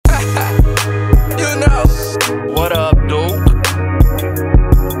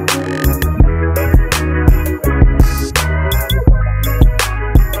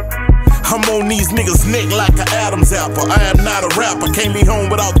rapper. I am not a rapper. Can't be home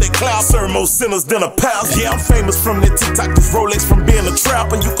without that cloud. Serve more sinners than a pal. Yeah, I'm famous from that TikTok, this Rolex from being a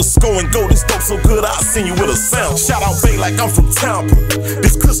trapper. You can score and go, this dope so good, I'll send you with a sound. Shout out Bay like I'm from Tampa.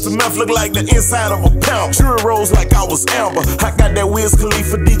 This crystal meth look like the inside of a pound. Jury rolls like I was Amber. I got that Wiz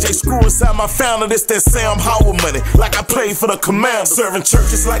Khalifa DJ screw inside my founder. This that Sam Howell money, like I played for the Commander. Serving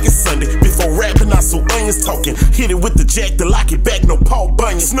churches like it's Sunday. Before rapping, I saw onions talking. Hit it with the jack to lock it back, no Paul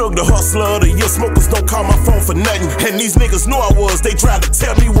Bunyan. Snug the hustler of the year, smokers don't call my phone for nothing. And these niggas know I was, they tried to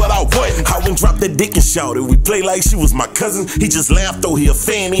tell me what I wasn't. I went drop that dick and shouted. We play like she was my cousin. He just laughed though, he a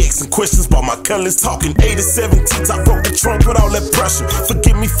fan. He asking questions about my colors. Talking 87 teeth, I broke the trunk with all that pressure.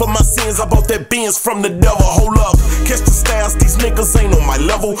 Forgive me for my sins, I bought that Benz from the devil. Hold up, catch the styles, these niggas ain't on my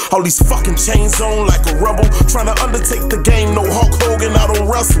level. All these fucking chains on like a rebel. Trying to undertake the game, no Hulk Hogan, I don't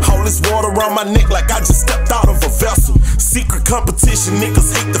wrestle. All this water around my neck like I just stepped out of a vessel. Secret competition,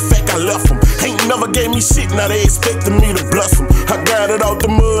 niggas hate the fact I left them. Ain't never gave me shit, now they expecting me to bless them. I got it out the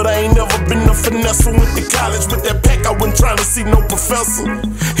mud, I ain't never been a finesse. Went to college with that pack, I wasn't trying to see no professor.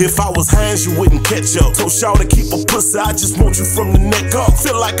 If I was Hines, you wouldn't catch up. Told y'all to keep a pussy, I just want you from the neck up.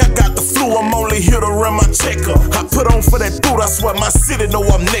 Feel like I got the flu, I'm only here to run my check up. I put on for that food, I swear my city know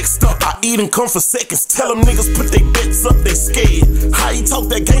I'm next up. I eat and come for seconds, tell them niggas put they bets up, they scared. How you talk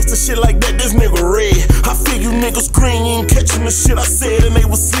that gangster shit like that, this nigga red. I feel you niggas green, you ain't catching the shit I said. And they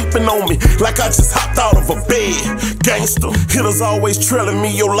was sleeping on me, like I just hopped out of a bed. Gangster, hitters always trailing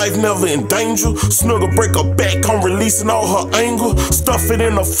me, your life never in danger. Snug'll break her back, I'm releasing all her anger. Stuff it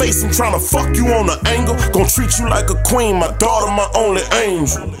in her face, I'm trying to fuck you on the angle. Gon' treat you like a queen, my daughter, my only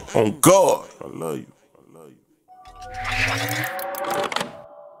angel. On God, I love you.